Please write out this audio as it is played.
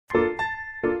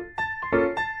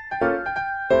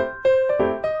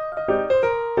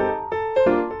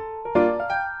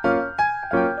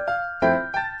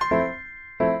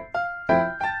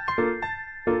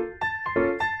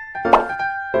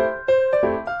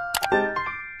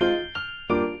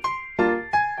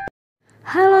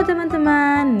Halo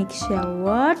teman-teman, Nickcel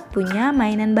punya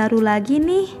mainan baru lagi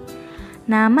nih.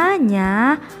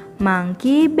 Namanya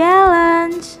Monkey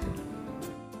Balance.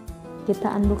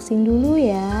 Kita unboxing dulu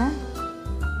ya.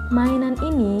 Mainan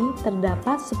ini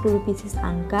terdapat 10 pieces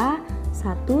angka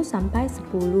 1 sampai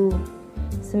 10.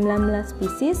 19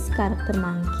 pieces karakter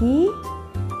monkey,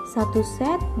 1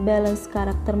 set balance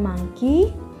karakter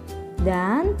monkey,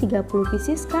 dan 30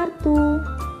 pieces kartu.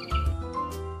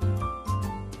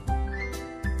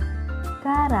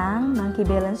 Sekarang monkey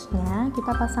balance-nya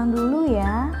kita pasang dulu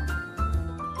ya.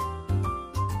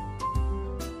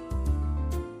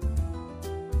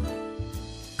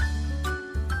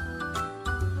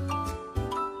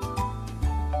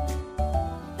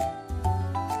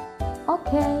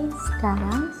 Oke,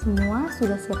 sekarang semua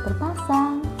sudah siap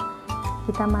terpasang.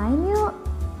 Kita main yuk.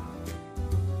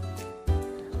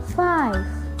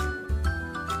 5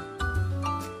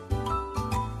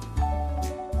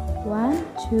 1,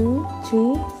 2,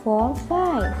 3, 4,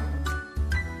 5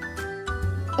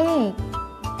 8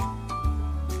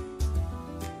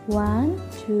 1,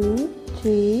 2,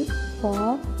 3,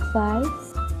 4, 5,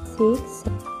 6,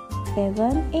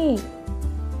 7,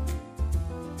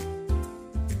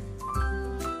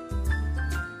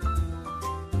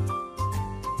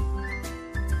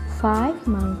 8 5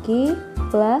 monkey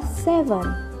plus 7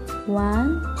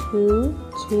 1, 2,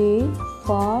 3,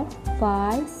 4,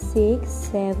 5, 6,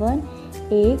 7,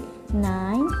 8,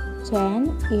 9,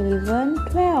 10, 11,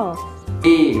 12.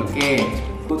 Oke,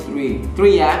 put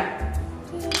 3 ya.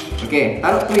 Oke,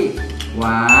 taruh 3.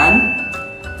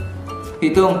 1.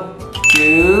 Hitung.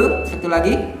 2. Satu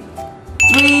lagi.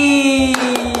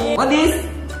 3. What is?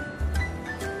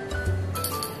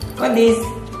 What is?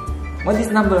 What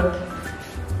is number?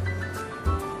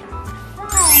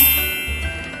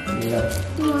 1.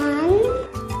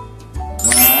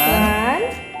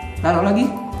 Taruh lagi.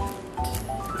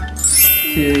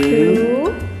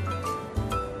 2.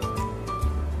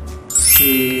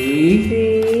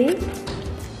 3.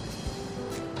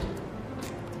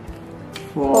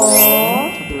 4.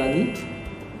 Satu lagi.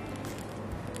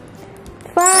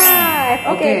 5.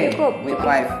 Oke, cukup. Wait,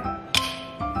 5.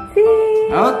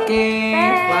 6. Oke,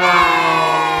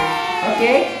 5.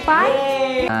 Oke,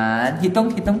 5. Hitung.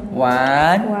 1.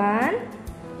 1.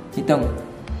 Hitung.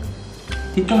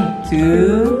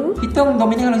 2. Hitung,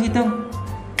 Dominic harus hitung.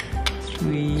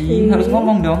 3. Harus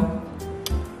ngomong dong.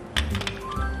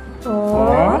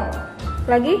 4.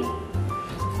 Lagi.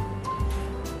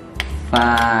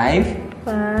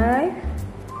 5.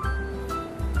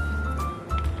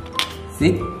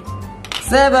 6.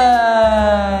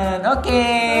 7. Oke.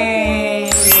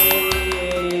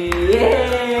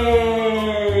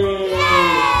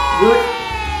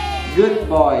 Good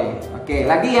boy. Oke,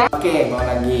 lagi ya. Oke, mau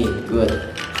lagi. Good.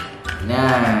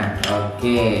 Nah,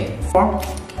 oke. 4.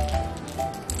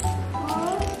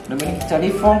 Dominic cari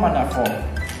 4 mana 4?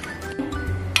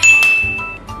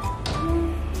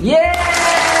 Yeah!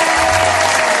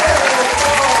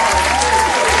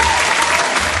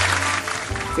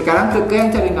 Sekarang Keke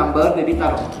yang cari number, jadi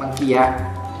taruh monkey ya.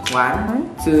 1,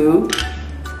 2,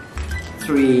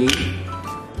 3,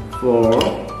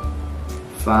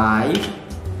 4, 5,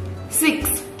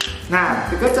 6. Nah,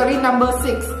 Keke cari number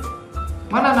 6.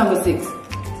 Mana number 6?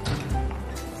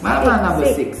 Mana number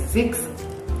 6? 6.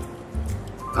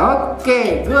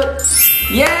 Oke, good.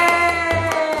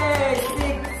 Yay!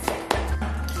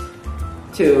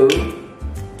 6. 2,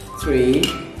 3,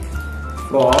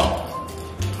 4,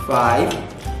 5,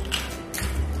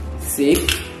 6,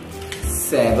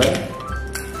 7,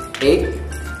 8,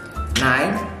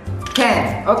 9,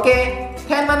 10. Oke,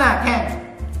 10 mana? 10.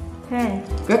 10.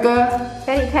 Keke.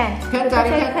 Cari 10. 10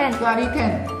 cari 10. Cari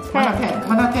 10. Mana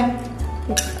 10? Mana 10?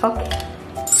 Oke.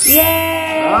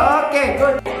 Yeay. Oke,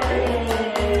 good.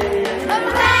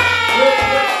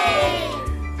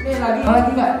 Ini lagi. Mau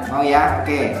lagi nggak? Mau ya?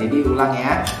 Oke, jadi ulang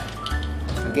ya.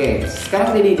 Oke,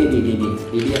 sekarang Didi yang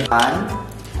 1,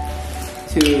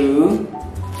 2,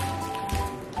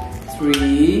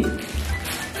 3,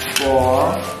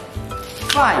 4,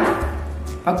 5.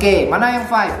 Oke, mana yang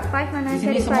 5? 5 mana? Di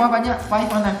sini semua banyak. 5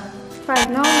 mana?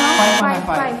 5. No. 5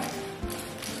 mana?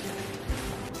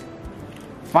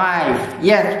 5.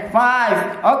 Yes,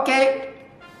 5. Oke.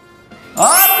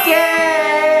 Oke.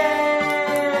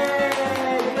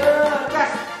 Good.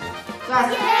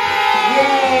 Kelas.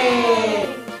 Yeay.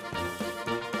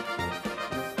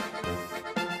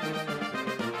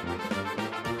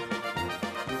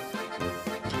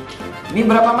 Ini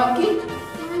berapa monkey?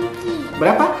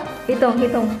 Berapa? Hitung.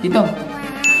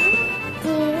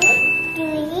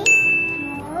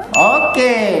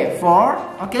 Oke,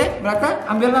 4. Oke, berapa?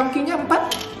 Ambil monkey-nya 4.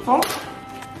 4.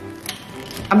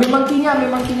 Ambil monkey-nya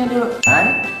dulu.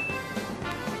 1,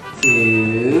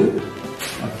 2,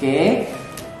 oke.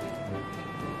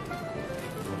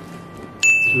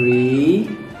 3,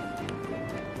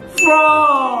 4.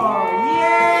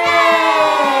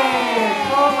 Yeay!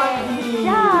 4 monkey.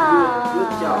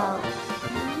 Good job.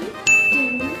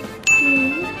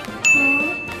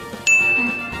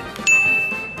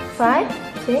 5,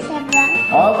 6, 7.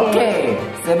 Oke,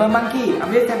 7 monkey.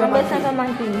 Ambil 7 Ambil monkey. 7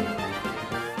 monkey.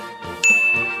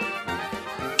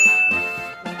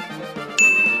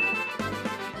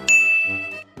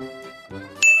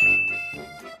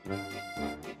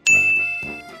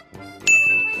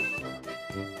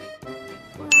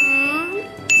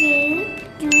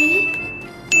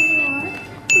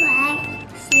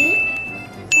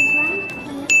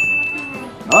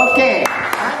 Oke,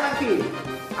 9 monkey.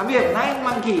 Ambil 9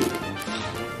 monkey.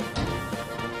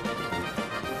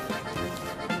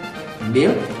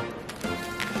 Ambil.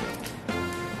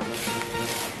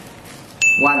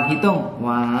 1, hitung.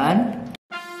 1,